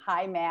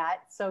Hi,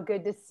 Matt. So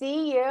good to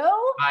see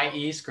you. Hi,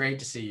 East. Great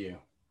to see you.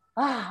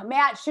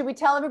 Matt, should we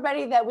tell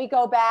everybody that we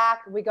go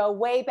back? We go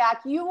way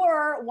back. You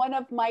were one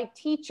of my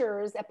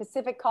teachers at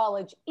Pacific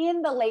College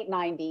in the late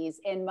 90s,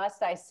 and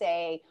must I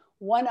say,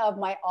 one of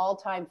my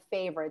all-time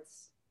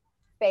favorites.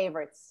 So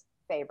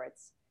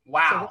this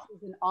Wow.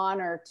 is an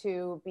honor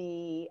to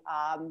be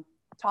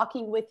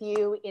talking with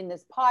you in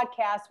this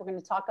podcast. We're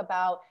going to talk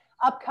about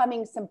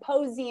upcoming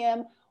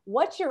symposium,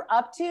 what you're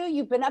up to.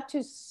 You've been up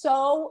to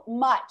so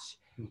much,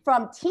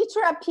 from teacher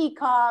at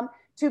PCOM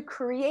to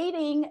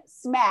creating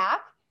SMAC,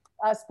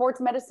 Sports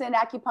Medicine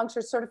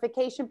Acupuncture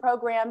Certification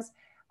Programs,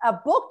 a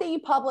book that you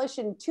published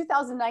in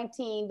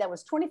 2019 that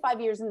was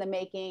 25 years in the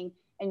making,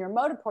 and your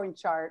motor point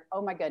chart.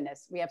 Oh my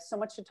goodness, we have so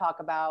much to talk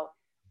about.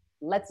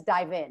 Let's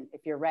dive in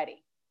if you're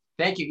ready.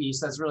 Thank you,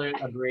 East. That's really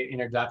a great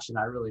introduction.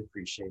 I really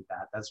appreciate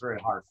that. That's very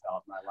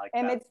heartfelt, and I like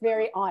And that. it's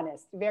very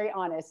honest, very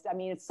honest. I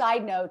mean,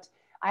 side note,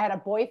 I had a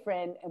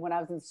boyfriend when I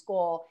was in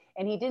school,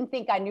 and he didn't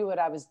think I knew what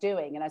I was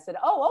doing. And I said,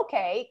 oh,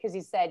 okay. Because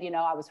he said,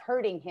 I was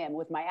hurting him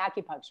with my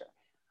acupuncture.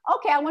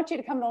 Okay, I want you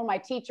to come to one of my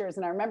teachers.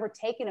 And I remember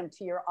taking him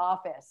to your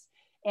office,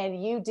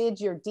 and you did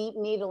your deep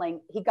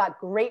needling. He got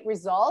great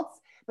results.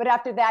 But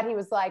after that, he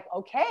was like,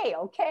 okay.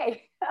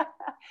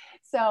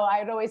 So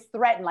I'd always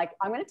threaten, like,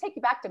 I'm going to take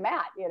you back to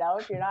Matt,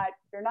 if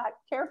you're not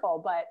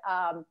careful.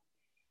 But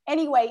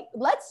anyway,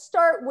 let's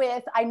start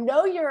with, I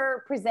know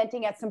you're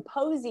presenting at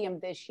Symposium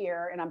this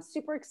year, and I'm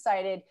super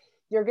excited.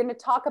 You're going to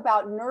talk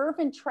about nerve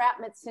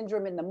entrapment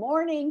syndrome in the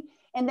morning,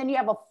 and then you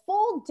have a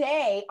full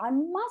day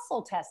on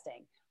muscle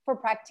testing for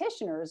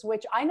practitioners,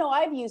 which I know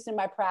I've used in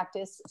my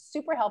practice,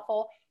 super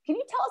helpful. Can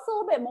you tell us a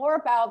little bit more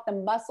about the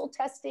muscle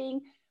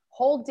testing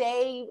whole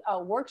day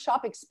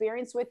workshop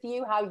experience with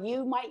you, how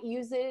you might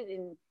use it,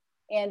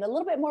 and a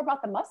little bit more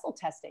about the muscle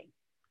testing?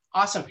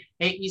 Awesome.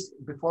 Hey, East,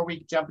 before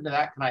we jump into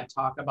that, can I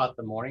talk about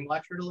the morning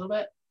lecture a little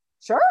bit?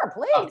 Sure,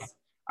 please. Okay.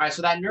 All right,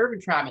 so that nerve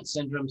entrapment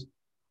syndromes.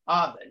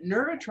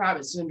 Nerve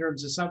entrapment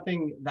syndromes is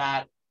something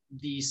that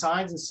the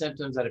signs and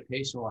symptoms that a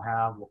patient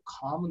will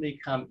commonly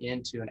come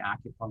into an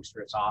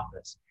acupuncturist's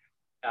office.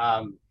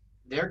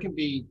 There can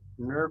be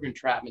nerve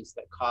entrapments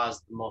that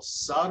cause the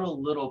most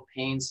subtle little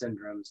pain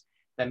syndromes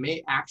that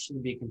may actually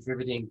be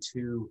contributing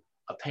to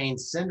a pain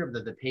syndrome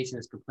that the patient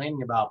is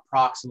complaining about,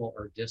 proximal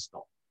or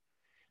distal.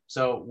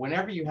 So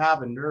whenever you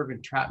have a nerve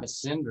entrapment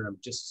syndrome,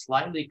 just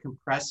slightly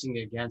compressing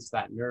against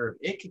that nerve,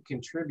 it can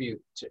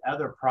contribute to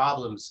other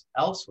problems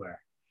elsewhere.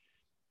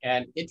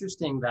 And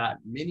interesting that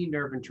many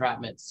nerve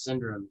entrapment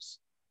syndromes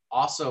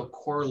also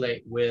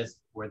correlate with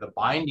where the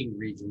binding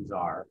regions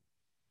are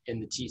in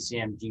the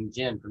TCM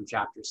Jing-Jin from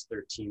chapters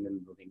 13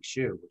 in the Ling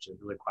Shu, which is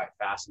really quite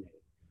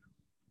fascinating.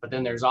 But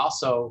then there's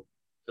also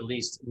at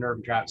least nerve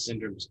entrapment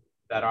syndromes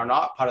that are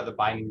not part of the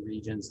binding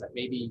regions that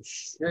maybe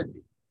should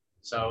be.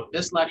 So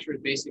this lecture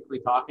is basically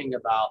talking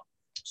about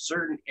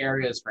certain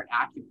areas for an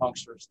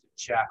acupuncturist to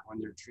check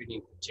when they're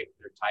treating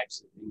particular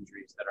types of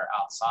injuries that are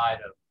outside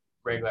of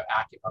regular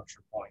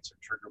acupuncture points or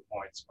trigger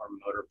points or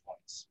motor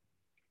points.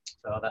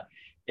 So that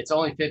it's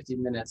only 50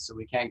 minutes, so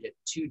we can't get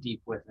too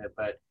deep with it,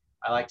 but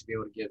I like to be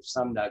able to give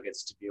some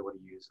nuggets to be able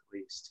to use at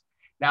least.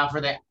 Now for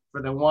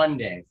the one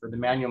day, for the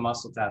manual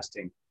muscle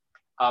testing,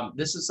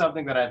 this is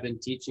something that I've been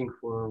teaching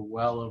for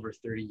well over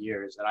 30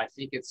 years, and I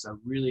think it's a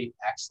really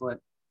excellent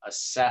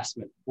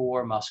assessment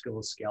for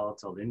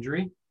musculoskeletal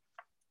injury.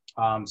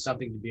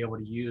 Something to be able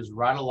to use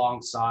right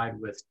alongside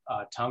with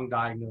tongue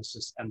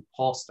diagnosis and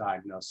pulse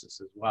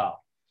diagnosis as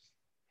well,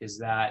 is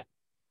that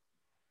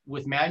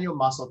with manual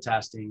muscle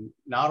testing,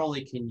 not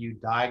only can you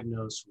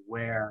diagnose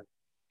where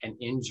an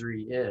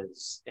injury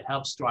is, it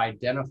helps to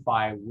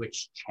identify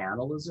which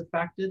channel is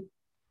affected.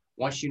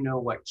 Once you know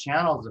what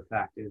channel is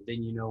affected,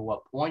 then you know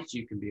what points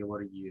you can be able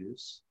to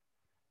use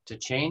to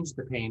change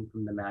the pain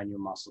from the manual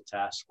muscle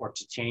test or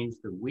to change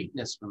the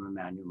weakness from the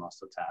manual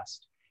muscle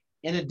test.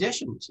 In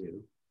addition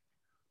to,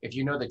 if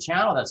you know the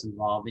channel that's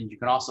involved, then you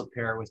can also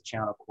pair it with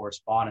channel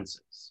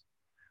correspondences.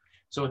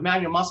 So with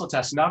manual muscle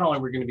testing, not only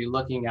we're going to be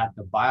looking at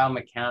the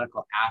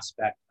biomechanical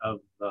aspect of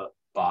the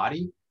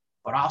body,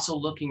 but also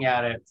looking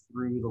at it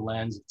through the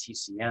lens of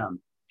TCM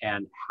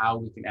and how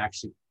we can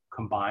actually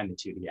combine the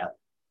two together.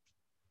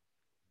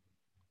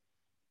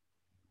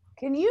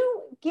 Can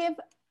you give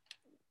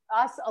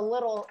us a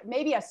little,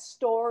 maybe a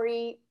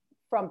story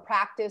from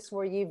practice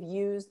where you've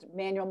used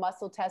manual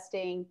muscle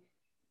testing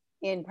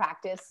in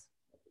practice?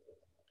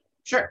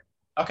 Sure.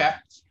 Okay.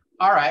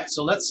 All right.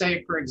 So let's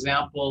say, for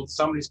example,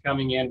 somebody's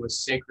coming in with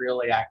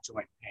sacroiliac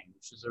joint pain,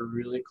 which is a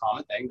really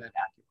common thing that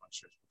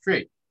acupuncturists will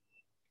treat.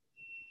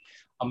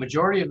 A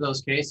majority of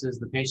those cases,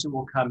 the patient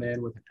will come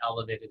in with an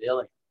elevated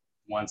ilium.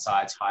 One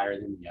side's higher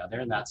than the other,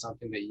 and that's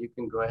something that you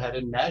can go ahead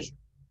and measure.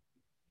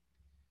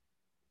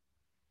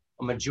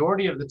 A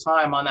majority of the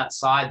time on that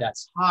side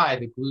that's high,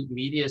 the glute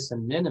medius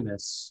and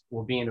minimus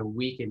will be in a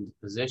weakened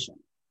position.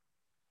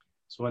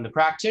 So when the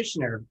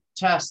practitioner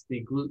tests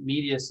the glute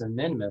medius and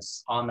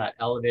minimus on that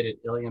elevated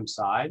ilium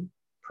side,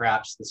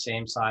 perhaps the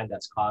same side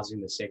that's causing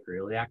the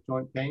sacroiliac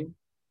joint pain,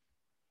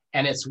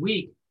 and it's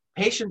weak,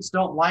 Patients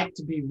don't like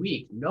to be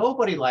weak.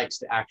 Nobody likes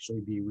to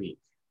actually be weak.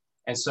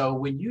 And so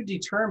when you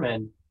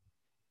determine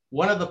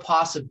one of the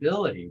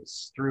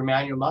possibilities through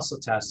manual muscle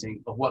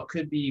testing of what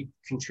could be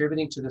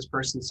contributing to this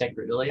person's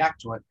sacroiliac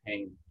joint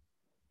pain,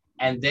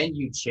 and then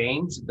you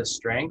change the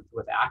strength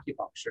with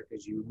acupuncture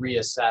because you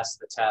reassess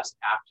the test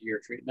after your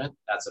treatment,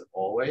 that's an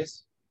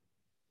always.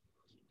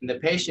 And the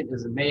patient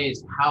is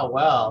amazed how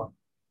well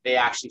they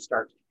actually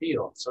start to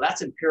feel. So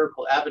that's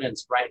empirical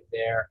evidence right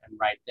there and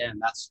right then.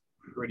 That's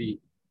pretty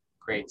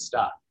great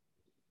stuff.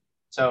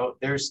 So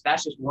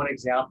that's just one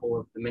example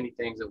of the many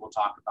things that we'll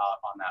talk about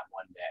on that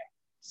one day.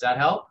 Does that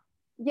help?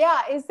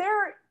 Yeah.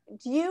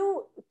 Do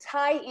you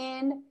tie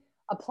in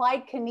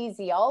applied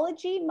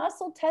kinesiology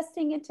muscle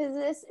testing into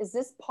this? Is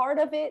this part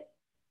of it?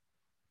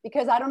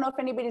 Because I don't know if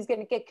anybody's going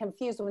to get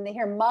confused when they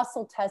hear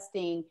muscle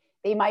testing.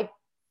 They might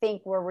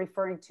think we're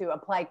referring to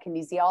applied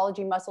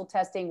kinesiology muscle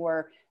testing,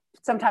 where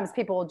sometimes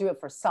people will do it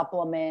for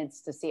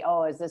supplements to see,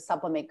 oh, is this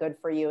supplement good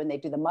for you? And they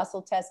do the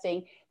muscle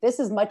testing. This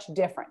is much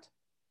different.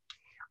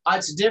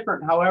 It's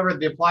different. However,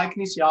 the applied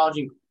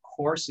kinesiology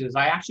courses,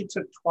 I actually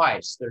took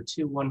twice. They're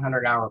 2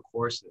 100-hour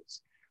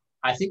courses.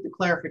 I think the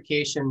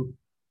clarification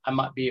that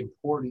might be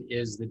important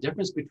is the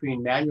difference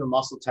between manual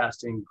muscle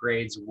testing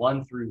grades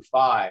 1 through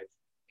 5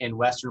 in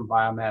Western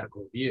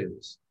biomedical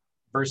views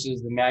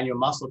versus the manual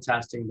muscle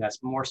testing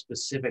that's more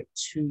specific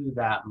to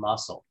that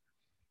muscle.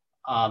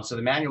 So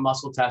the manual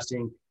muscle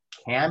testing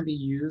can be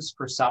used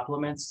for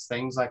supplements,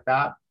 things like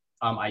that.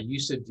 I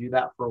used to do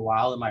that for a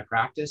while in my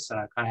practice, and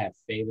I kind of have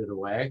faded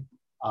away.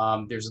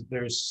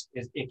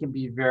 It can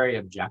be very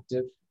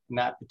objective in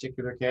that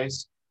particular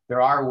case.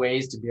 There are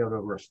ways to be able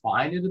to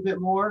refine it a bit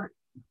more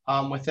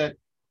with it.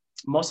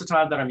 Most of the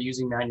time that I'm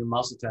using manual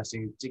muscle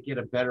testing to get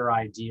a better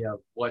idea of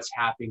what's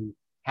happening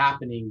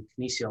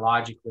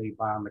kinesiologically,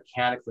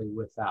 biomechanically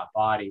with that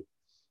body,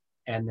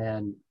 and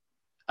then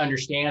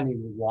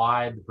understanding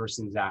why the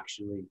person's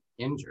actually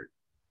injured.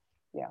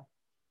 Yeah.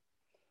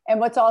 And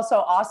what's also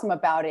awesome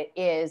about it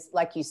is,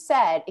 like you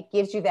said, it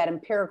gives you that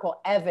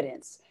empirical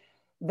evidence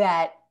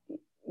that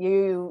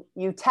you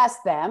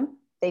test them,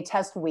 they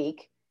test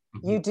weak.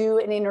 Mm-hmm. You do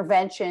an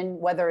intervention,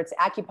 whether it's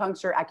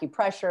acupuncture,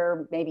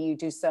 acupressure, maybe you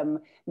do some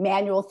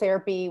manual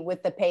therapy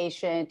with the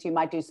patient, you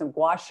might do some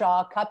gua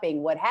sha,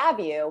 cupping, what have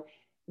you,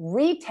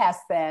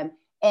 retest them,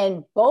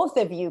 and both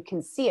of you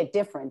can see a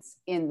difference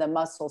in the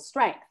muscle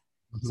strength.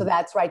 Mm-hmm. So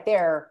that's right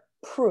there,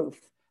 proof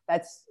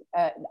that's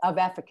of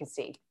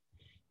efficacy.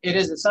 It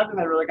is. It's something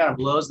that really kind of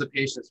blows the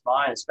patient's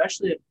mind,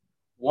 especially if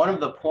one of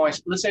the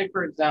points, let's say,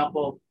 for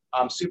example,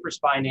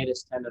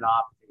 supraspinatus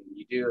tendinopathy.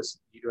 You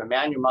do a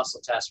manual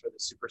muscle test for the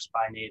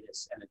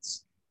supraspinatus, and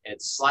it's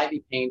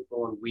slightly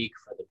painful and weak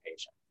for the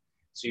patient.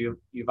 So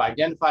you've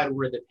identified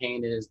where the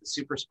pain is.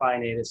 The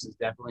supraspinatus is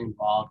definitely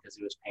involved because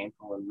it was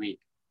painful and weak.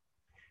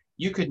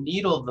 You could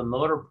needle the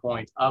motor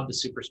point of the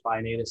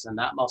supraspinatus, and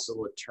that muscle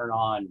would turn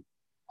on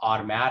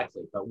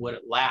automatically. But would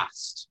it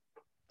last?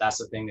 That's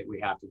the thing that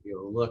we have to be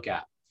able to look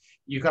at.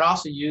 You could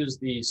also use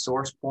the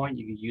source point.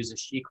 You could use a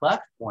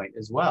She-Cleft point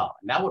as well.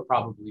 And that would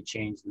probably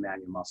change the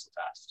manual muscle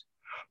test.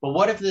 But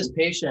what if this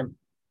patient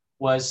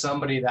was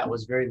somebody that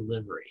was very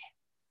livery?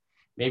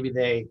 Maybe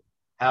they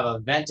have a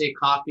Venti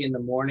coffee in the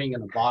morning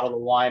and a bottle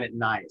of wine at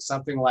night,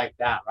 something like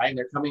that, right? And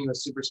they're coming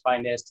with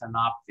supraspinatus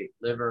tendinopathy,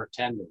 liver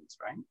tendons,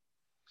 right?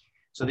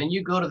 So then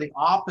you go to the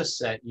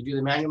opposite. You do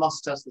the manual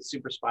muscle test with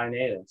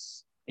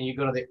supraspinatus, and you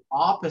go to the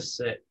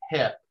opposite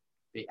hip,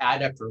 the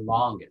adductor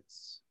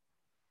longus,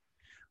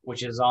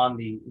 which is on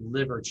the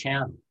liver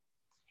channel.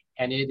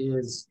 And it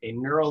is a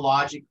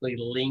neurologically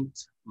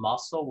linked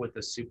muscle with the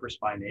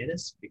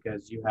supraspinatus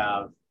because you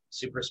have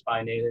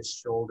supraspinatus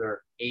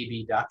shoulder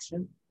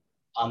abduction.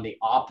 On the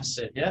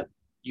opposite hip,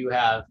 you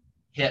have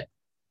hip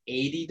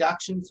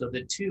adduction. So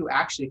the two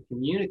actually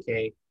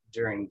communicate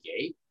during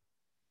gait.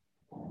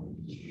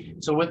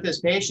 So with this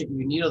patient,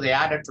 you needle the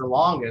adductor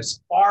longus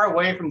far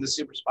away from the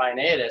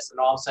supraspinatus, and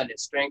all of a sudden it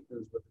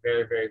strengthens with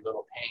very, very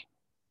little pain.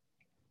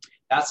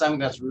 That's something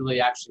that's really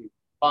actually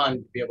fun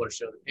to be able to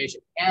show the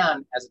patient.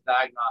 And as a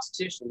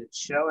diagnostician, it's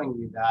showing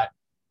you that,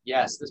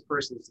 yes, this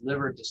person's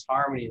liver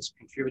disharmony is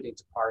contributing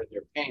to part of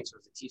their pain. So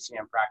as a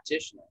TCM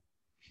practitioner,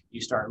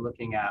 you start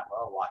looking at,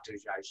 well,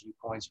 Lactose IgG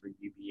points for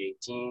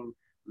UB18,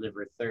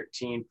 liver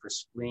 13 for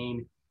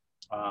spleen.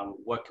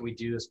 What can we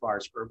do as far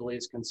as verbally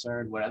is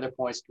concerned? What other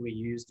points can we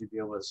use to be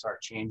able to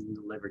start changing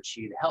the liver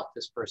chi to help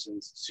this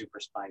person's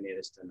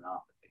supraspinatus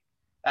tendinopathy?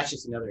 That's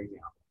just another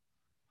example.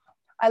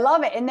 I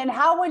love it. And then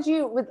how would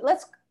you,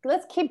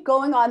 let's keep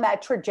going on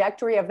that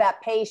trajectory of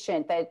that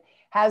patient that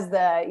has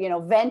the,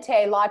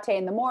 venti latte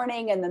in the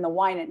morning and then the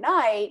wine at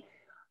night.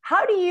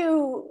 How do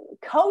you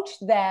coach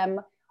them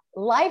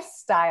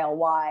lifestyle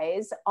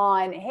wise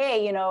on,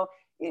 hey,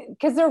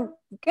 because they're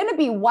going to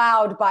be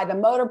wowed by the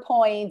motor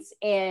points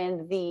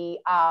and the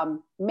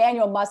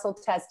manual muscle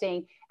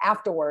testing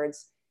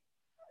afterwards.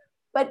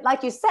 But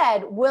like you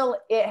said, will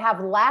it have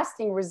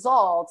lasting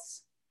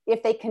results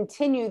if they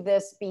continue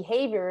this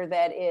behavior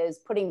that is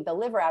putting the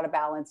liver out of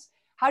balance?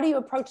 How do you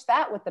approach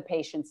that with the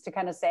patients to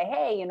kind of say,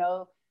 hey,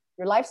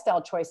 your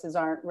lifestyle choices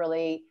aren't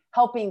really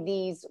helping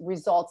these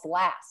results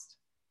last?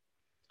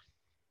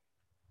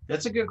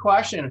 That's a good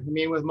question. I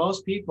mean, with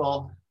most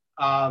people,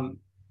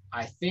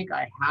 I think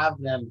I have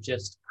them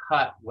just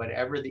cut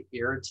whatever the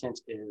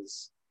irritant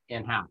is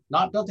in half.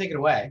 Don't take it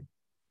away.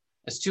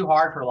 It's too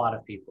hard for a lot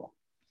of people.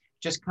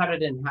 Just cut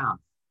it in half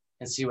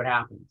and see what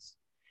happens.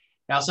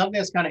 Now, something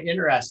that's kind of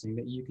interesting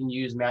that you can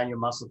use manual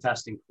muscle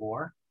testing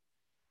for,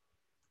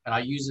 and I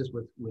use this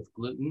with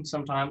gluten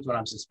sometimes when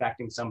I'm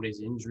suspecting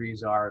somebody's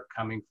injuries are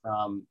coming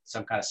from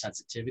some kind of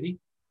sensitivity,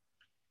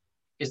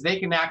 is they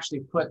can actually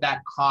put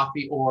that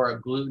coffee or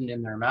a gluten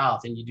in their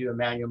mouth, and you do a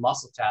manual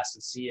muscle test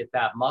and see if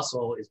that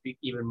muscle is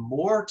even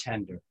more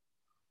tender.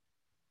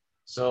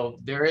 So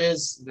there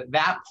is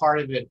that part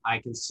of it I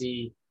can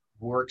see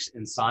works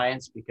in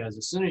science, because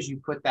as soon as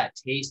you put that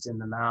taste in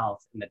the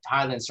mouth and the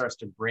Tylenol starts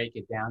to break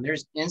it down,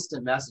 there's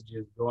instant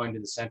messages going to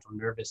the central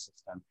nervous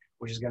system,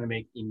 which is going to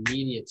make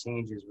immediate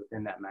changes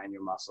within that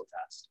manual muscle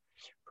test.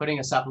 Putting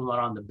a supplement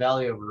on the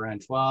belly over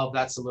N12,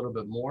 that's a little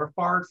bit more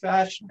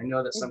far-fetched. I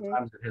know that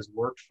sometimes it has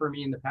worked for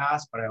me in the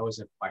past, but I always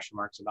have question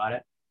marks about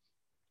it.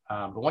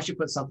 But once you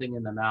put something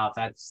in the mouth,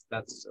 that's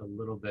a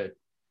little bit,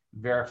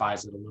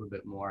 verifies it a little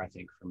bit more, I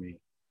think, for me.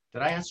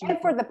 Did I answer? And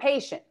for the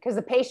patient, because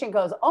the patient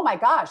goes, oh my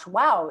gosh,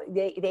 wow.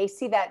 They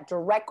see that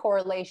direct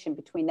correlation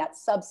between that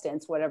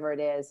substance, whatever it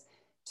is,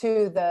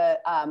 to the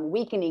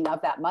weakening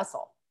of that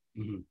muscle.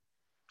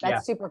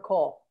 That's super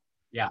cool.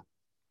 Yeah.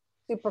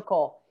 Super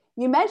cool.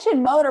 You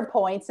mentioned motor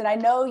points, and I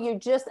know you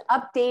just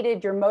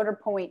updated your motor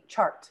point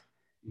chart.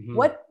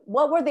 What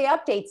were the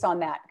updates on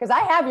that? Because I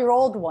have your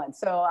old one,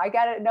 so I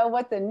got to know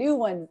what the new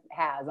one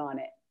has on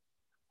it.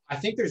 I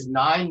think there's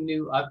 9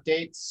 new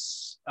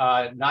updates,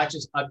 not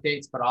just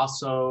updates, but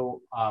also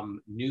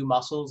new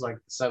muscles, like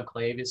the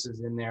subclavius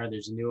is in there.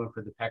 There's a new one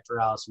for the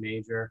pectoralis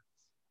major,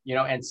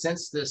 and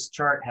since this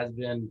chart has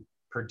been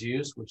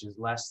produced, which is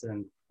less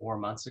than 4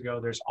 months ago,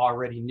 there's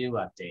already new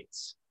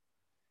updates.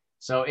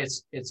 So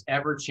it's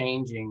ever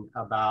changing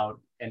about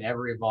and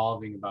ever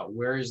evolving about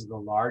where is the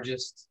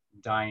largest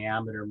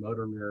diameter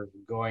motor nerve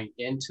going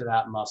into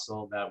that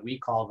muscle that we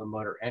call the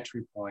motor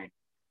entry point.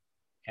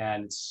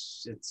 And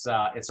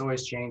it's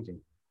always changing.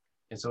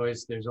 There's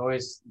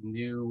always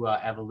new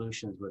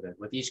evolutions with it.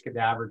 With each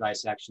cadaver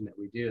dissection that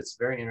we do, it's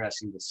very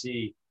interesting to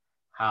see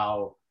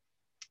how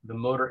the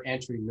motor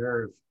entry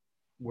nerve,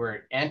 where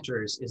it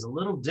enters, is a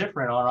little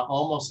different on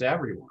almost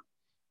everyone.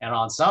 And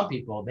on some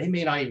people, they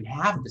may not even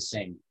have the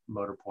same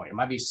motor point. It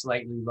might be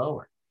slightly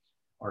lower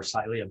or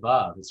slightly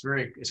above.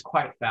 It's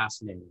quite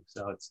fascinating.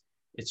 So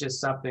it's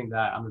just something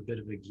that I'm a bit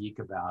of a geek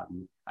about.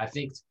 And I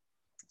think,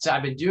 so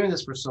I've been doing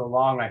this for so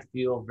long, I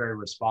feel very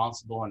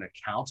responsible and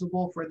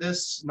accountable for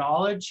this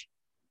knowledge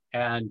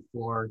and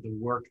for the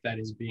work that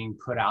is being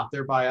put out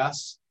there by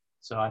us.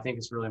 So I think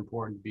it's really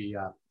important to be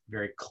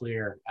very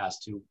clear as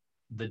to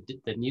the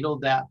needle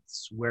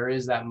depths, where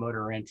is that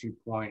motor entry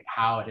point,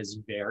 how it has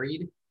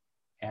varied,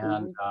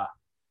 and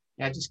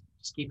just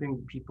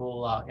keeping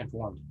people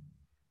informed.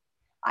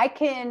 I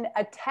can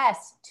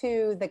attest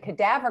to the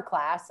cadaver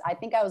class. I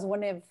think I was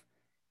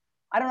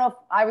I don't know if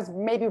I was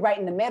maybe right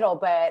in the middle,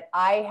 but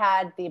I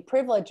had the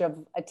privilege of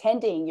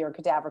attending your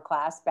cadaver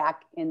class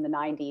back in the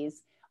 90s.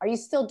 Are you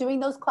still doing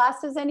those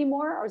classes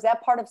anymore, or is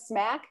that part of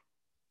SMAC?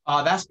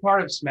 That's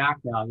part of SMAC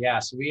now, yeah.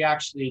 So we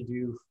actually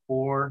do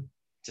 4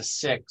 to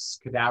 6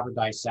 cadaver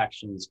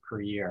dissections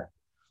per year.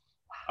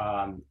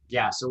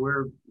 So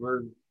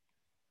we're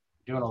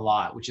doing a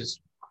lot, which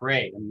is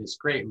great. I mean, it's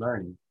great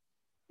learning.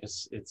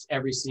 It's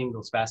every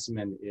single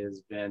specimen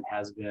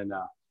has been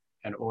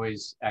an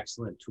always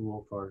excellent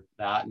tool for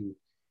that. And,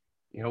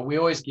 we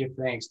always give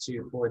thanks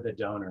for the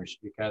donors,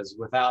 because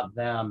without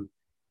them,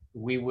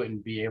 we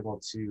wouldn't be able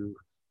to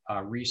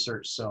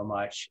research so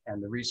much.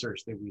 And the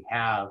research that we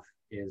have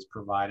is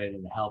provided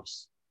and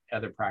helps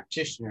other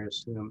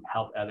practitioners who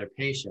help other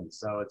patients.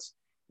 So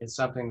it's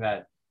something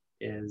that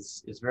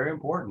is very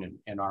important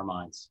in our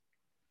minds.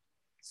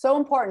 So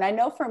important. I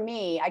know for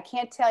me, I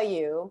can't tell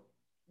you,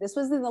 this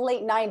was in the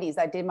late 90s.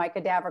 I did my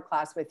cadaver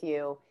class with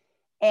you.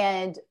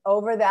 And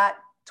over that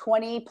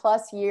 20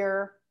 plus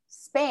year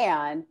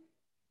span,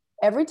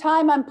 every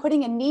time I'm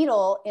putting a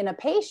needle in a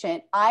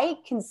patient, I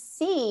can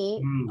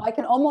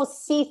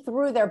almost see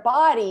through their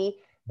body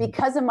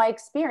because of my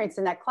experience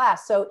in that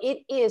class. So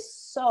it is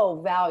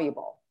so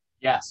valuable.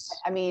 Yes.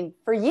 I mean,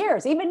 for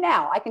years, even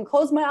now, I can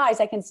close my eyes.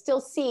 I can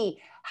still see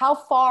how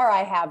far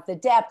I have, the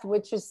depth,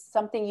 which is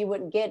something you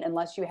wouldn't get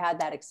unless you had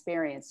that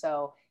experience.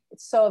 So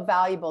it's so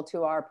valuable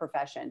to our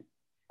profession,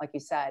 like you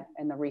said,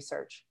 and the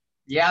research.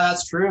 Yeah,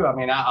 that's true. I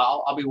mean,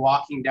 I'll be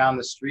walking down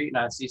the street and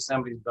I see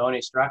somebody's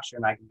bony structure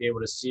and I can be able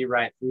to see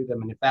right through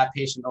them. And if that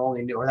patient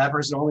only knew, or that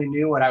person only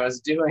knew what I was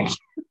doing.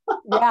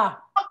 yeah,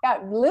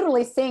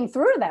 literally seeing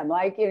through them.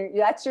 Like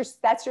that's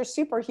your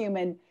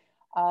superhuman,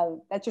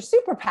 that's your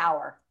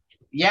superpower.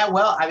 Yeah,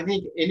 well, I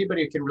think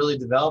anybody can really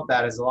develop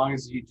that as long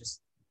as you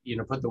just,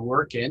 put the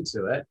work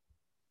into it,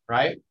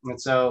 right? And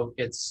so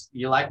it's,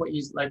 like what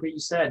you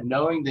said,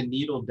 knowing the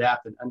needle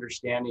depth and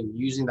understanding,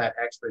 using that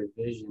X-ray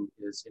vision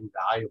is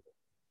invaluable.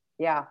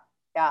 Yeah.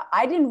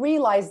 I didn't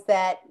realize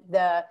that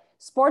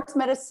sports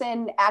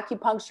medicine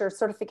acupuncture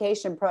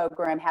certification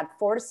program had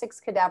 4 to 6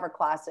 cadaver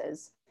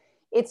classes.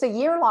 It's a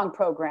year-long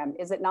program,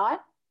 is it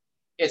not?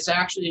 It's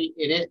actually,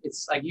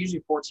 it's like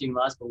usually 14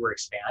 months, but we're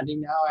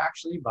expanding now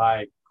actually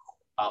by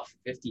about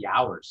 50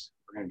 hours.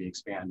 We're going to be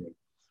expanding.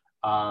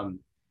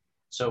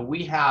 So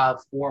we have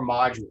 4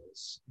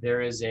 modules.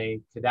 There is a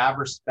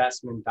cadaver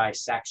specimen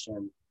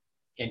dissection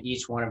in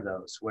each one of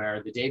those,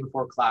 where the day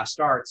before class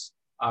starts,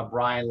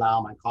 Brian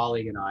Lau, my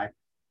colleague, and I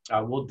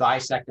will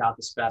dissect out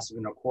the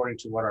specimen according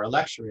to what our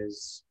lecture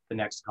is the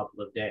next couple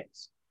of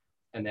days.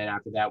 And then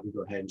after that, we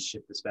go ahead and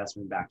ship the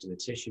specimen back to the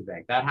tissue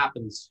bank. That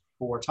happens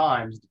 4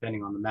 times,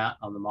 depending on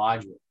the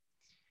module.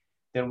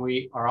 Then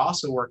we are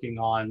also working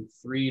on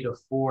 3 to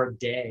 4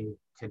 day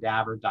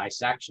cadaver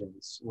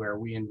dissections, where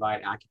we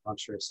invite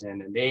acupuncturists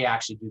in and they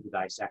actually do the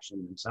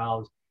dissection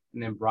themselves.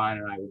 And then Brian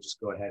and I would just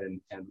go ahead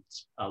and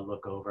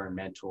look over and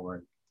mentor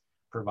and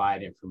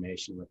provide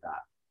information with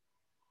that.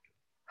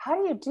 How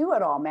do you do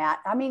it all, Matt?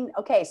 I mean,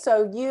 okay,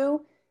 so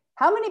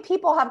how many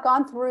people have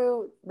gone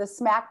through the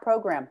SMAC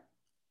program?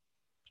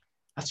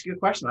 That's a good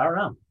question. I don't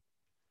know.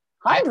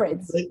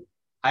 Hundreds.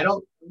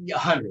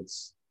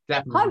 Hundreds.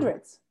 Definitely.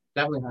 Hundreds.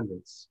 Definitely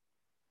hundreds.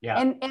 Yeah.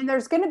 And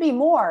there's going to be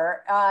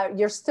more.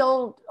 You're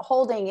still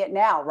holding it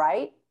now,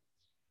 right?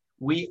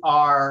 We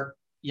are,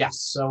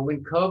 yes. So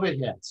when COVID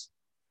hit,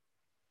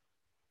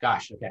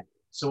 gosh, okay.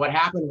 So what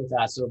happened with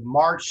that? So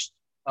March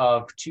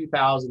of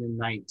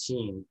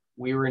 2019,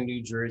 we were in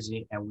New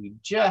Jersey and we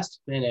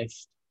just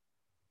finished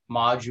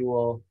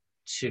module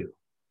 2.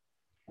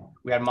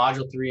 We had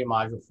module 3 and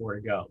module 4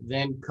 to go.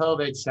 Then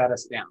COVID shut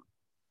us down.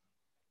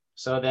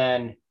 So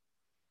then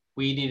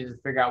we needed to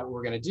figure out what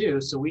we're going to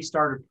do. So we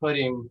started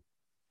putting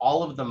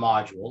all of the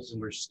modules,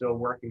 and we're still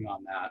working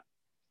on that,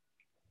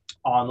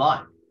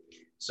 online.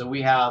 So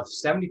we have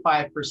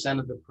 75%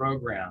 of the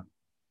program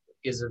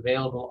is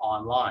available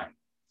online,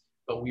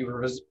 but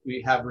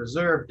we have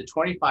reserved the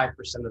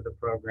 25% of the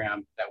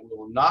program that we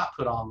will not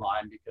put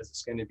online because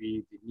it's going to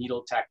be the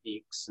needle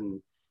techniques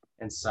and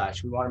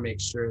such. We want to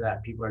make sure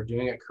that people are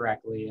doing it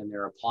correctly and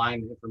they're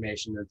applying the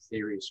information and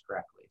theories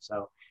correctly.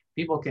 So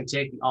people can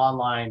take the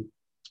online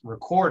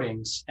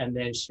recordings and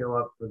then show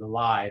up for the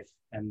live,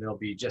 and they'll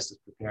be just as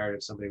prepared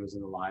if somebody was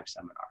in the live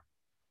seminar.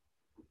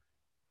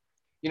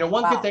 You know,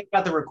 one good thing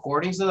about the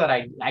recordings though that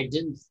I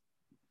didn't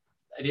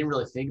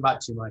really think about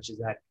too much is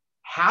that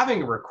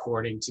having a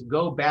recording to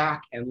go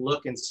back and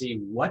look and see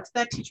what did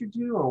that teacher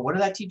do or what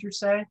did that teacher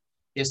say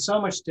is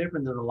so much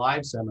different than the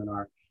live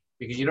seminar,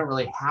 because you don't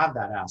really have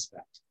that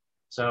aspect.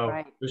 So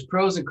There's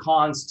pros and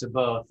cons to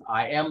both.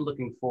 I am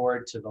looking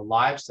forward to the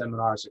live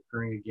seminars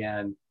occurring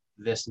again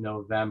this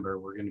November.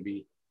 We're going to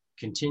be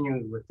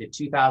continuing with the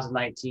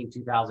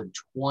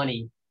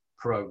 2019-2020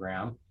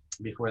 program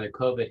before the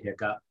COVID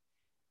hiccup,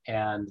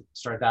 and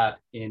start that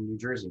in New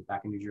Jersey,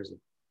 back in New Jersey.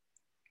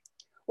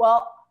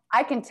 Well,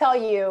 I can tell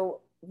you,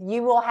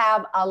 you will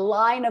have a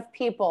line of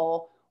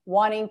people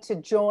wanting to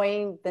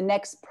join the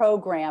next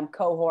program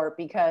cohort,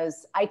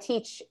 because I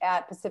teach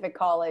at Pacific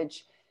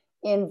College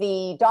in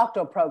the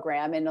doctoral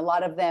program, and a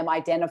lot of them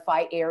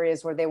identify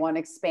areas where they want to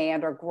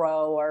expand or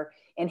grow or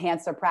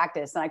enhance their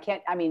practice.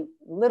 And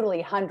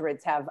literally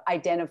hundreds have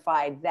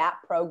identified that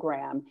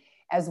program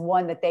as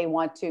one that they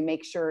want to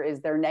make sure is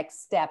their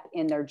next step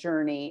in their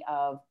journey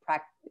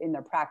in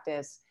their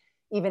practice,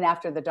 even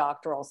after the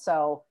doctoral.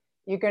 So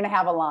you're going to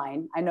have a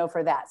line, I know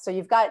for that. So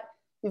you've got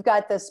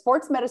the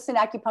sports medicine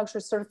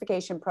acupuncture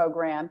certification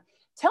program.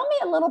 Tell me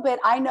a little bit.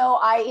 I know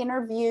I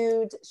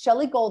interviewed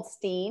Shelley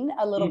Goldstein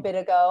a little bit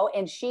ago,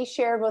 and she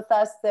shared with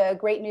us the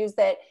great news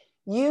that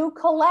you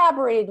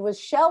collaborated with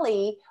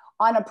Shelley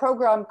on a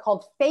program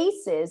called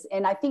FACES.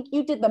 And I think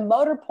you did the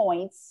motor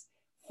points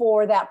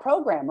for that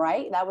program,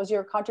 right? That was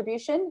your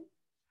contribution?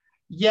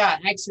 Yeah,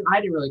 actually, I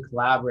didn't really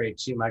collaborate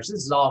too much.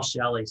 This is all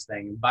Shelley's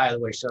thing. And by the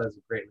way, Shelley's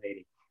a great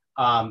lady.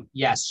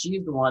 Yes,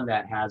 she's the one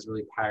that has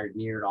really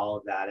pioneered all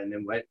of that. And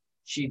then what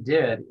she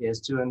did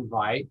is to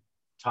invite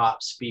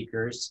top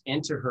speakers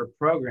into her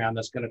program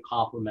that's going to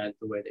complement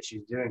the way that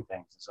she's doing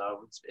things.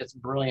 So it's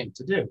brilliant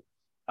to do.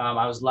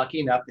 I was lucky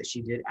enough that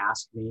she did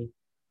ask me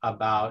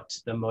about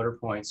the motor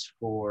points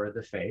for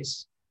the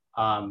face.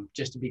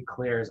 Just to be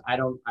clear,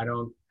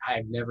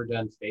 I've never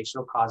done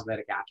facial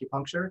cosmetic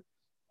acupuncture.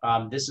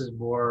 This is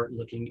more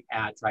looking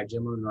at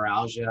trigeminal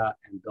neuralgia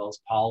and Bell's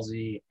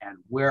palsy, and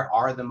where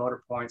are the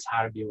motor points,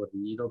 how to be able to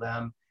needle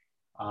them,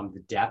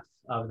 the depth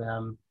of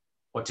them,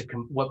 what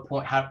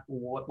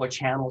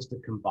channels to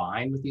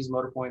combine with these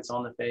motor points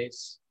on the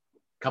face,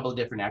 a couple of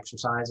different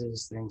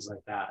exercises, things like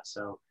that.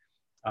 So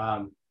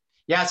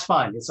yeah, it's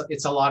fun.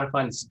 It's a lot of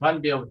fun. It's fun to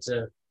be able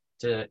to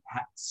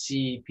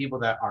see people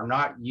that are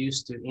not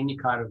used to any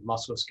kind of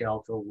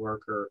musculoskeletal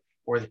work or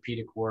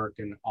orthopedic work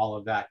and all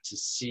of that, to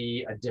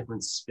see a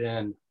different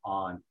spin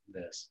on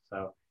this.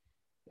 So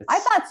I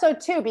thought so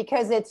too,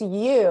 because it's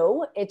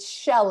you, it's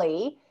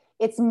Shelley,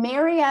 it's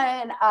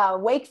Marianne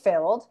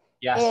Wakefield,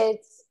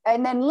 yes,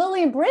 and then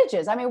Lillian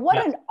Bridges. I mean,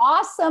 what an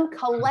awesome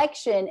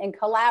collection and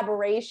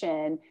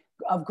collaboration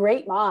of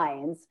great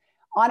minds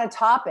on a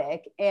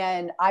topic.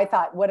 And I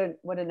thought, what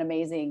an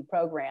amazing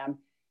program.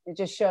 It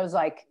just shows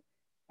like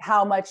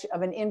how much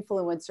of an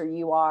influencer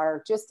you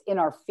are just in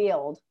our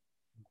field.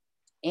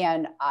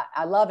 And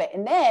I love it.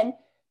 And then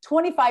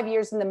 25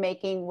 years in the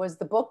making was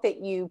the book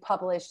that you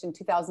published in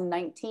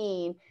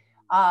 2019,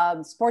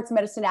 sports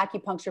medicine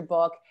acupuncture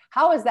book.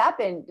 How has that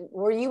been?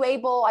 Were you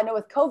able, I know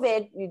with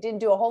COVID, you didn't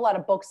do a whole lot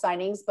of book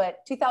signings,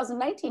 but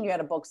 2019, you had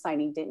a book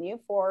signing, didn't you,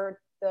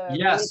 for the—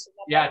 Yes.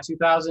 Yeah.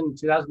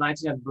 2019, I had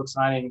the book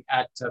signing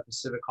at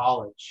Pacific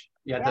College.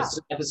 Yeah.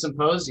 At the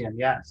symposium.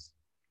 Yes.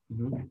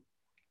 Mm-hmm.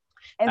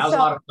 And that was a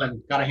lot of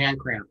fun. Got a hand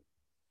cramp.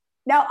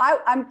 Now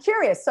I'm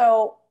curious.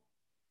 So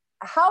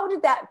how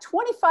did that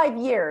 25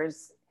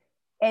 years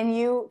and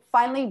you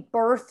finally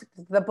birthed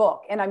the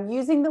book? And I'm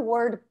using the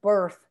word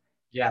birth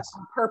on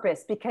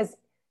purpose because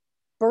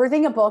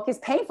birthing a book is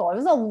painful. It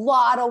was a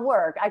lot of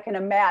work, I can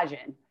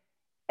imagine.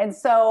 And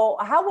so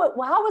how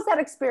was that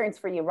experience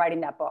for you writing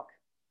that book?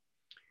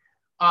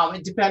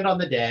 It depended on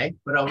the day,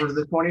 but over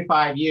the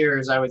 25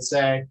 years, I would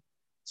say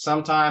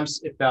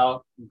sometimes it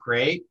felt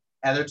great.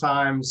 Other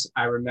times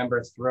I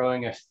remember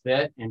throwing a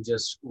fit and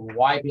just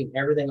wiping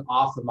everything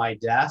off of my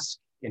desk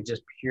and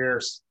just pure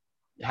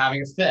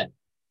having a fit.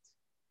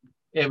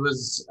 It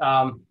was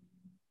a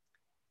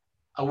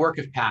work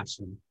of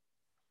passion.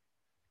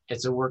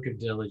 It's a work of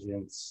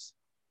diligence.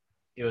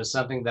 It was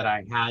something that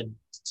I had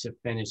to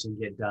finish and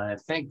get done.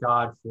 And thank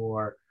God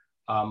for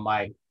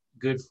my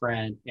good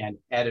friend and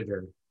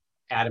editor,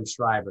 Adam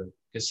Schreiber,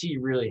 because he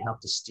really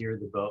helped to steer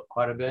the boat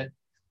quite a bit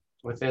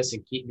with this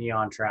and keep me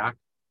on track.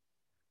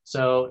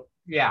 So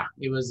yeah,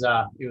 it was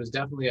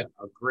definitely a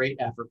great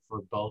effort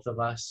for both of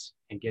us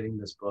in getting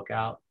this book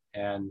out.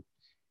 And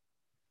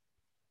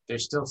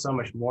there's still so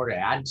much more to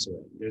add to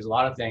it. There's a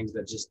lot of things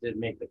that just didn't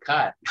make the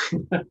cut.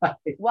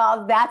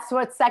 Well, that's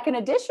what second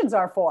editions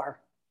are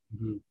for.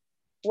 Mm-hmm.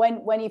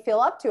 When you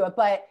feel up to it.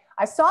 But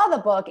I saw the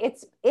book.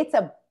 It's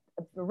a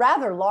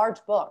rather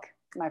large book,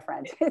 my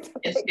friend.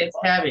 It's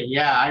heavy.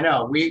 Yeah, I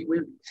know. We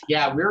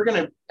were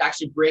going to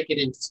actually break it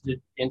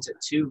into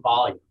 2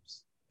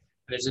 volumes.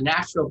 There's a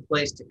natural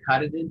place to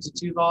cut it into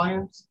 2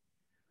 volumes.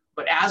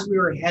 But as we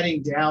were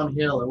heading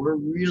downhill and we're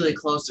really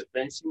close to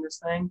finishing this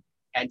thing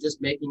and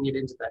just making it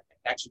into the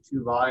extra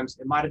 2 volumes,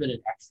 it might have been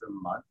an extra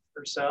month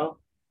or so.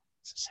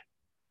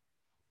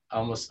 I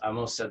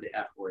almost said the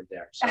F word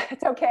there. So.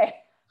 It's okay.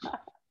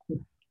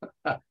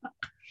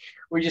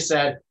 We just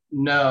said,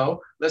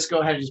 no, let's go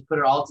ahead and just put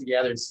it all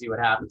together and see what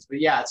happens. But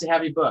yeah, it's a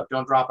heavy book.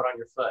 Don't drop it on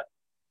your foot.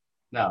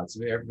 No, it's a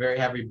very, very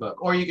heavy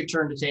book. Or you could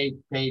turn to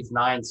page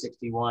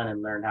 961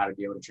 and learn how to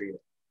be able to treat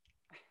it.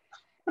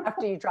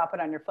 After you drop it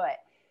on your foot.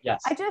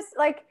 Yes. I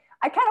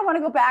kind of want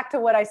to go back to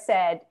what I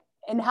said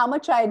and how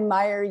much I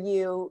admire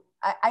you.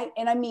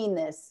 And I mean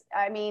this.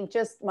 I mean,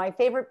 just my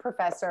favorite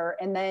professor.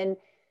 And then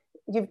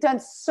you've done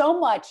so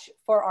much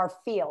for our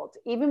field,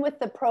 even with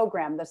the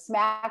program. The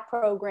SMAC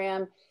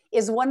program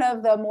is one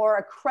of the more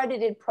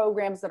accredited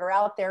programs that are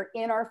out there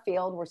in our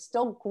field. We're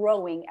still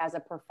growing as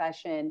a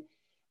profession.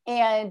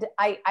 And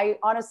I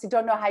honestly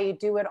don't know how you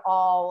do it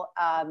all.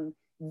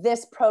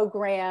 This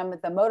program,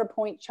 the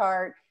MotorPoint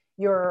chart,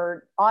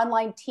 your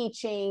online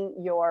teaching,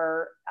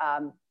 your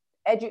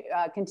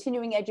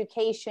continuing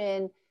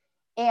education.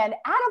 And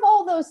out of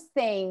all those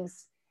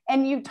things,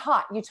 and you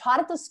taught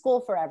at the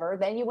school forever,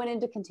 then you went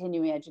into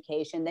continuing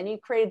education, then you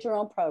created your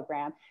own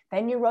program,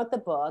 then you wrote the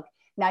book,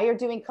 now you're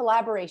doing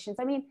collaborations.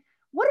 I mean,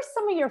 what are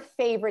some of your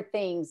favorite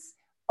things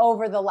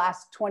over the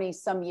last 20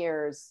 some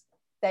years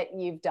that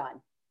you've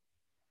done?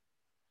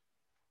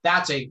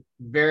 That's a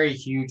very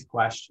huge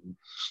question.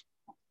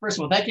 First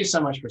of all, thank you so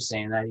much for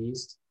saying that,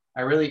 East.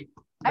 That really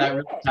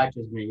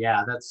touches me.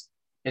 Yeah,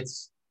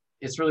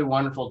 it's really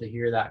wonderful to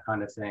hear that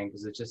kind of thing,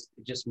 because it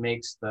just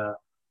makes the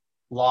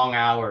long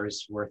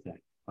hours worth it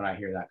when I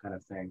hear that kind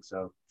of thing.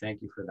 So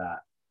thank you for that.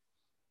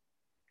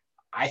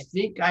 I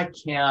think I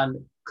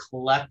can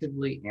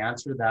collectively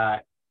answer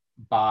that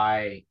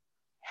by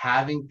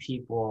having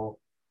people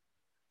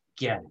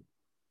get it,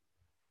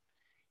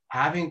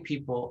 having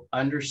people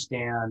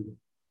understand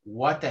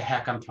what the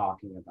heck I'm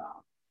talking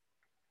about,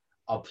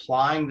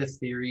 applying the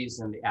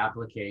theories and the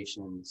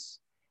applications,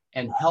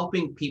 and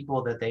helping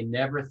people that they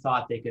never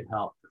thought they could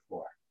help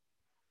before.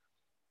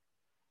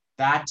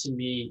 That to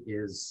me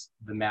is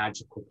the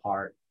magical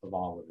part of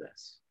all of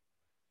this,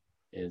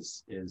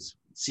 is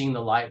seeing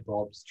the light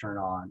bulbs turn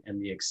on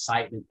and the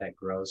excitement that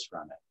grows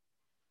from it.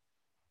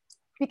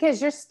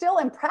 Because you're still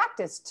in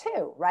practice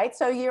too, right?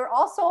 So you're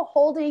also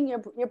holding,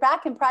 you're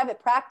back in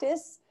private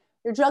practice,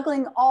 you're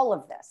juggling all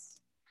of this.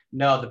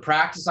 No, the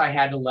practice I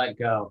had to let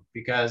go,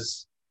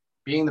 because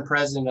being the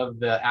president of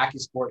the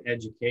AccuSport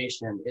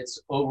Education, it's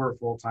over a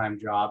full-time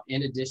job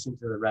in addition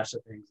to the rest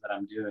of things that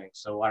I'm doing.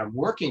 So what I'm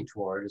working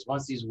toward is,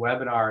 once these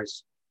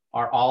webinars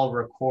are all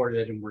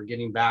recorded and we're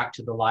getting back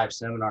to the live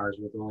seminars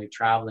with only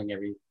traveling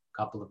every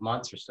couple of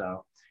months or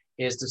so,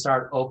 is to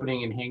start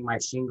opening and hang my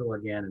shingle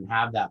again and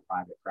have that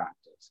private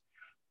practice.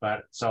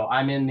 But so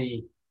I'm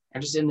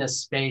just in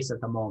this space at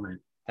the moment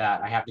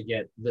that I have to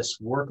get this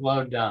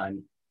workload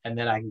done, and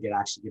then I can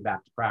actually get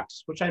back to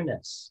practice, which I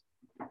miss.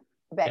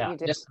 I bet Yeah, you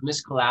do.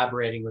 just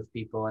collaborating with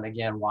people, and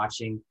again,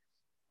 watching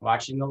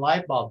the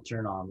light bulb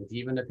turn on with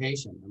even a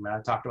patient. I mean,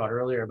 I talked about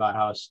earlier about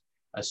how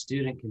a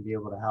student can be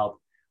able to help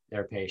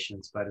their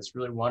patients, but it's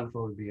really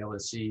wonderful to be able to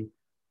see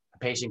a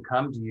patient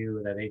come to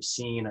you that they've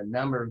seen a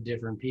number of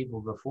different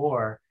people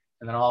before,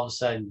 and then all of a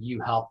sudden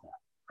you help them,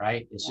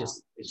 right?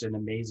 It's an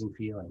amazing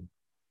feeling.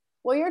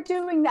 Well, you're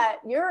doing that.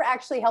 You're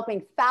actually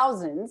helping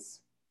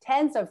thousands,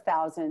 tens of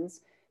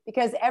thousands,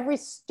 because every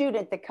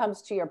student that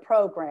comes to your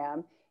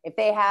program, if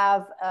they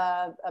have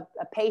a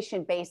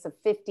patient base of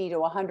 50 to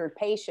 100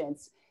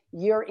 patients,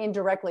 you're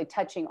indirectly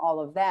touching all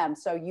of them.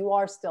 So you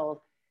are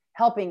still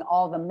helping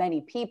all the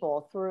many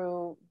people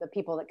through the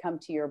people that come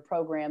to your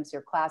programs,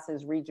 your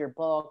classes, read your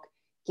book,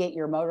 get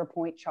your motor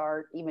point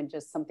chart, even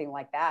just something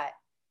like that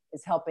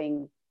is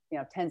helping,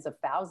 tens of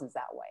thousands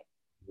that way.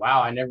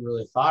 Wow, I never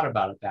really thought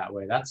about it that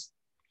way. That's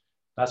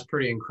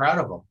pretty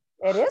incredible.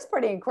 It is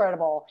pretty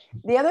incredible.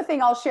 The other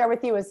thing I'll share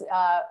with you is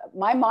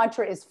my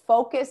mantra is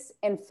focus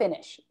and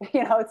finish.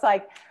 It's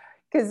like,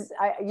 because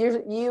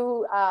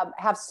you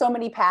have so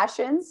many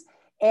passions.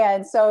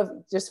 And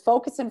so just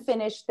focus and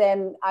finish,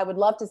 then I would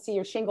love to see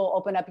your shingle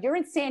open up. You're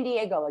in San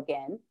Diego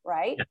again,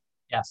 right?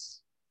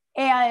 Yes.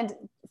 And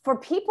for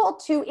people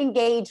to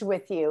engage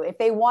with you, if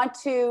they want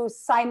to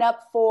sign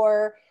up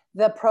for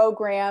the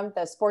program,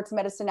 the sports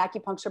medicine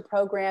acupuncture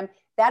program,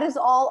 that is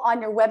all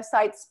on your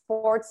website,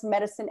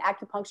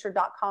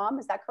 sportsmedicineacupuncture.com.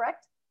 Is that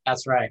correct?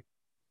 That's right.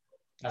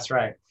 That's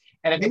right.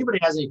 And if anybody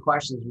has any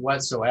questions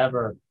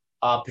whatsoever,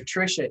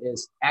 Patricia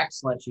is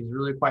excellent. She's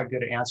really quite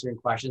good at answering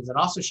questions. And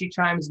also she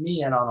chimes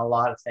me in on a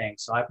lot of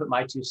things. So I put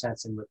my 2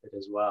 cents in with it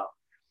as well.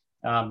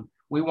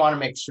 We want to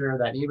make sure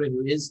that anybody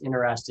who is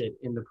interested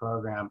in the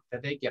program,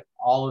 that they get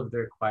all of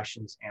their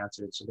questions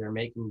answered so they're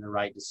making the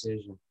right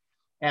decision.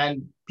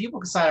 And people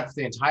can sign up for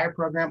the entire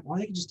program, or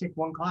they can just take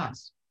 1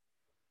 class.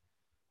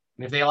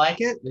 And if they like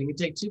it, they can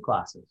take 2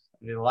 classes.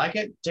 If they like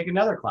it, take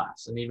another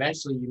class. And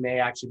eventually you may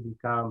actually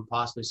become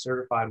possibly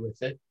certified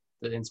with it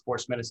in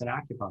sports medicine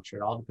acupuncture.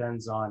 It all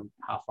depends on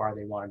how far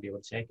they want to be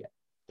able to take it,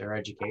 their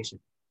education.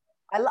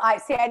 I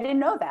see, I didn't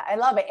know that. I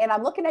love it. And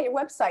I'm looking at your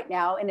website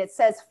now, and it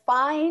says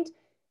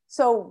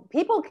so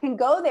people can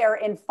go there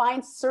and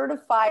find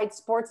certified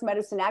sports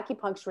medicine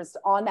acupuncturists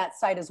on that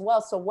site as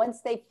well. So once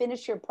they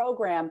finish your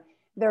program,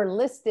 they're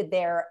listed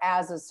there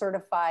as a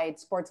certified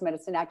sports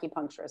medicine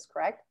acupuncturist,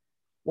 correct?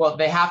 Well,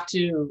 they have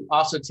to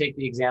also take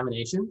the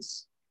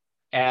examinations.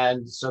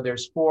 And so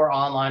there's 4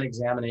 online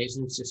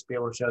examinations just to be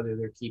able to show that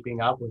they're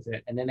keeping up with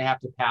it. And then they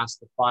have to pass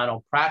the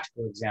final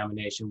practical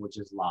examination, which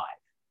is live.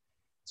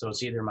 So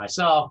it's either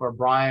myself or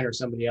Brian or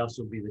somebody else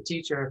will be the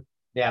teacher.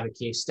 They have a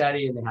case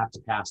study and they have to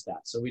pass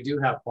that. So we do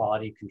have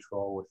quality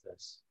control with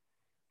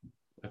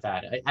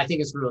that. I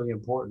think it's really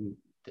important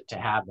to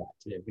have that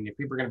today. I mean, if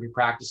people are going to be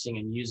practicing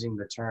and using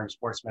the term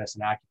sports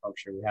medicine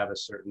acupuncture, we have a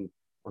certain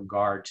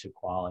regard to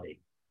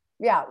quality.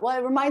 Yeah, well,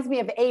 it reminds me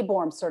of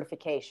ABORM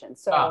certification.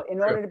 So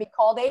in order to be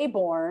called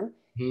ABORM,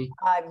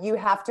 you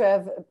have to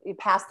have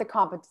passed the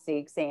competency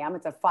exam.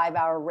 It's a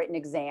 5-hour written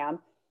exam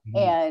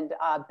and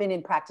been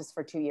in practice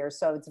for 2 years.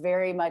 So it's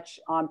very much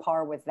on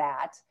par with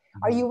that.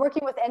 Are you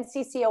working with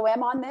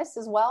NCCOM on this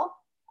as well?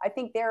 I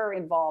think they're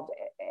involved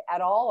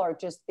at all, or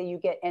just that you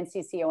get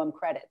NCCOM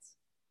credits?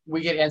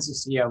 We get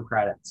NCCOM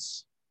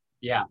credits.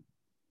 Yeah.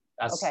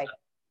 That's okay.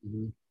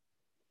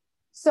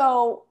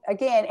 So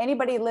again,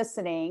 anybody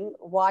listening,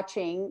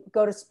 watching,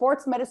 go to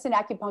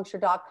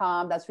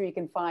sportsmedicineacupuncture.com. That's where you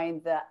can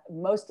find the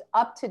most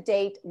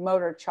up-to-date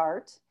motor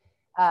chart,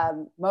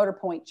 motor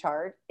point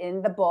chart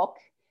in the book.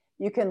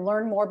 You can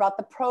learn more about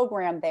the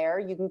program there.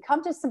 You can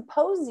come to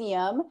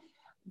Symposium,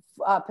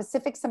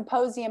 Pacific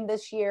Symposium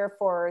this year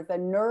for the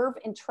nerve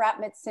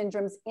entrapment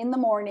syndromes in the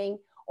morning,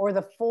 or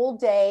the full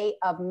day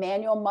of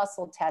manual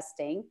muscle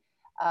testing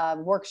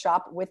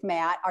workshop with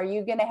Matt. Are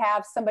you going to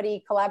have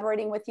somebody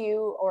collaborating with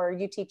you, or are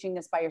you teaching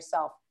this by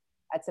yourself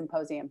at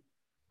Symposium?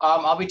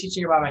 I'll be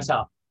teaching it by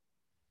myself.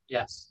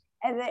 Yes.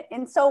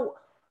 And so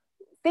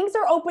things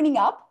are opening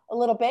up a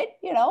little bit,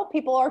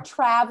 people are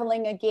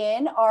traveling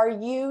again. Are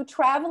you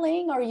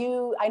traveling?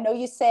 I know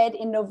you said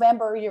in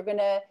November, you're going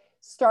to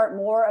start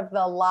more of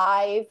the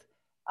live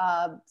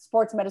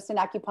sports medicine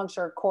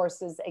acupuncture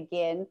courses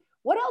again.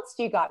 What else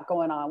do you got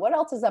going on? What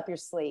else is up your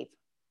sleeve?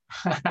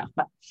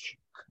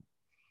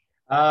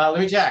 Let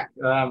me check.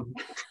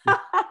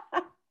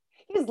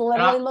 He's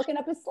literally looking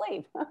up his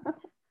sleeve.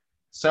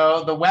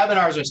 So the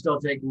webinars are still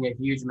taking a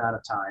huge amount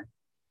of time.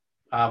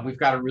 We've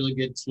got a really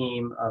good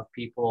team of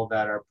people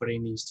that are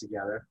putting these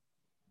together.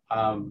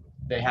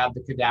 They have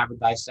the cadaver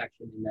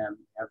dissection in them,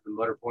 have the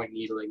motor point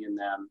needling in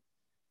them,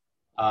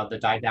 the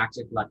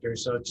didactic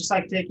lectures. So it's just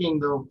like taking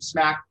the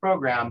SMAC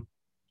program,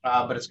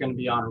 but it's going to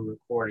be on a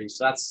recording.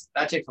 So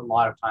that takes a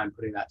lot of time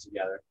putting that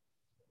together.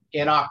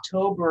 In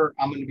October,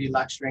 I'm going to be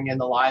lecturing in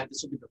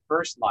this will be the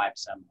first live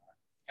seminar.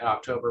 In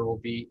October, we'll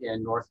be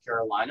in North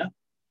Carolina.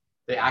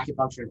 The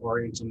Acupuncture and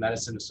Oriental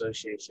Medicine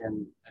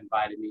Association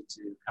invited me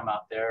to come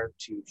out there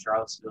to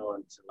Charlottesville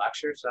and to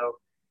lecture. So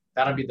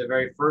That'll be the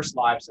very first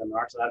live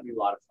seminar, so that'll be a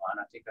lot of fun.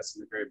 I think that's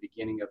in the very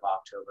beginning of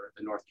October, at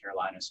the North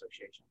Carolina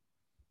Association.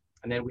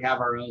 And then we have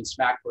our own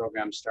SMAC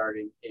program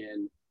starting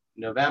in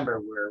November,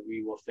 where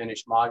we will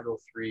finish Module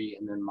 3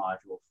 and then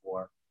Module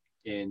 4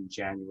 in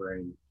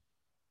January,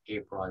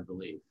 April, I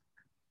believe.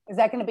 Is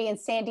that going to be in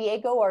San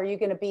Diego, or are you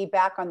going to be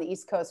back on the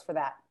East Coast for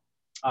that?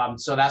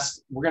 So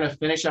we're going to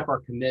finish up our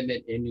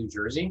commitment in New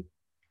Jersey.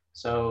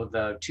 So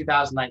the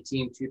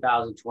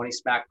 2019-2020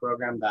 SPAC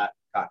program that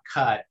got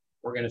cut,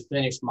 we're going to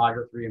finish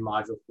Module 3 and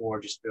Module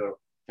 4 just to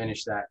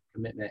finish that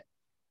commitment.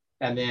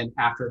 And then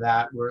after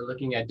that, we're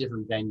looking at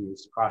different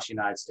venues across the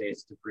United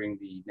States to bring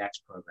the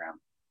next program.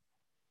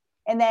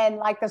 And then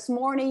like this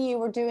morning, you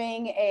were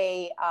doing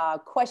a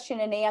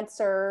question and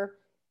answer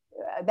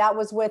that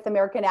was with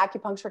American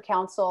Acupuncture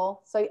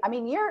Council. So, I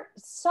mean, you're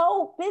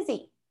so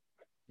busy.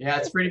 Yeah,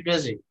 it's pretty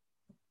busy.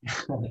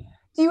 Do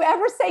you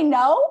ever say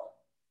no?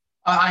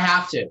 I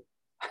have to.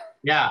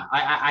 Yeah,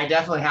 I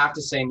definitely have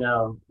to say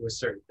no with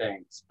certain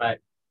things. But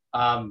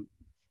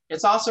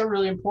it's also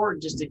really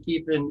important just to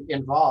keep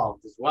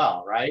involved as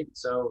well, right?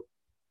 So,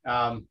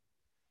 and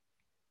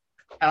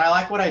I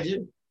like what I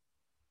do.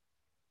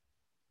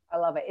 I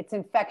love it. It's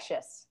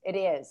infectious. It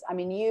is. I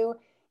mean,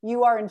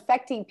 you are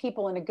infecting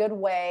people in a good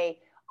way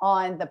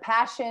on the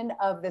passion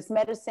of this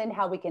medicine,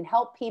 how we can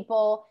help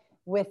people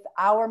with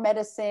our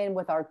medicine,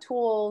 with our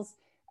tools,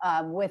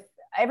 with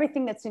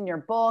everything that's in your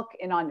book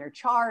and on your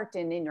chart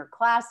and in your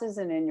classes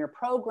and in your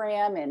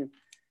program. And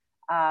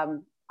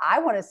I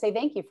want to say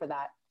thank you for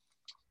that.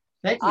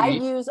 Thank you. I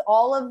use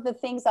all of the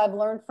things I've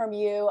learned from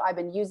you. I've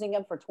been using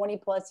them for 20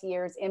 plus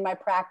years in my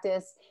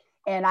practice.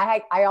 And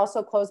I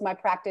also closed my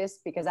practice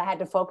because I had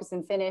to focus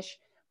and finish.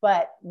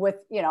 But with,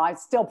 you know, I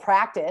still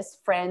practice.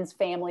 Friends,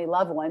 family,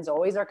 loved ones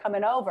always are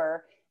coming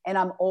over. And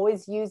I'm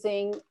always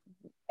using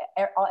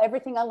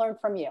everything I learned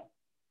from you.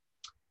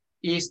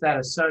 East, that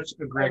is such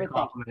a great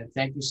compliment.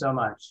 Thank you so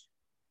much.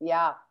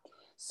 Yeah.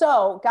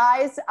 So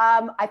guys,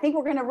 I think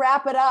we're going to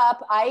wrap it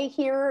up. I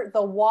hear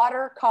the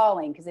water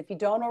calling, because if you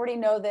don't already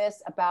know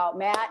this about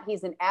Matt,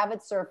 he's an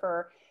avid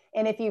surfer.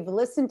 And if you've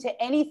listened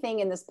to anything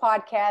in this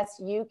podcast,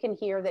 you can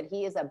hear that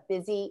he is a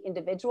busy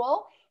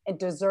individual and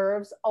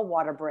deserves a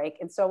water break.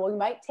 And so we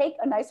might take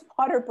a nice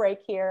water break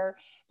here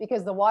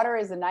because the water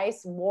is a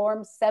nice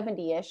warm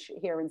 70-ish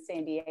here in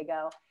San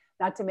Diego.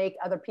 Not to make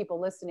other people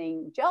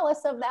listening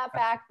jealous of that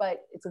fact,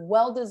 but it's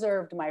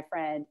well-deserved, my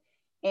friend.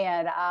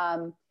 And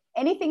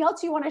anything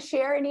else you want to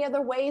share? Any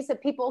other ways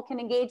that people can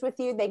engage with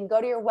you? They can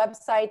go to your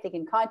website. They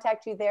can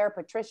contact you there.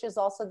 Patricia's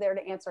also there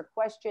to answer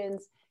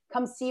questions.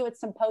 Come see you at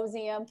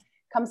Symposium.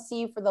 Come see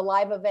you for the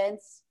live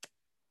events.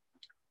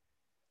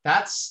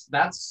 That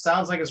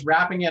sounds like it's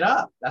wrapping it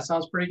up. That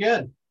sounds pretty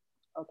good.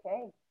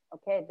 Okay.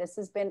 Okay. This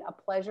has been a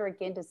pleasure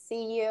again to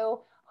see you.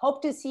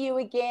 Hope to see you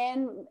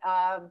again.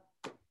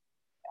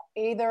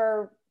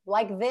 Either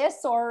like this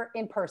or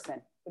in person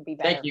would be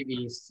better. Thank you,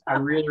 East. I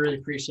really, really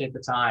appreciate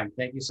the time.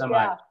 Thank you so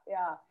much.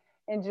 Yeah.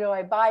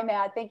 Enjoy. Bye,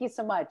 Matt. Thank you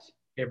so much.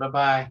 Okay,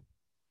 bye-bye.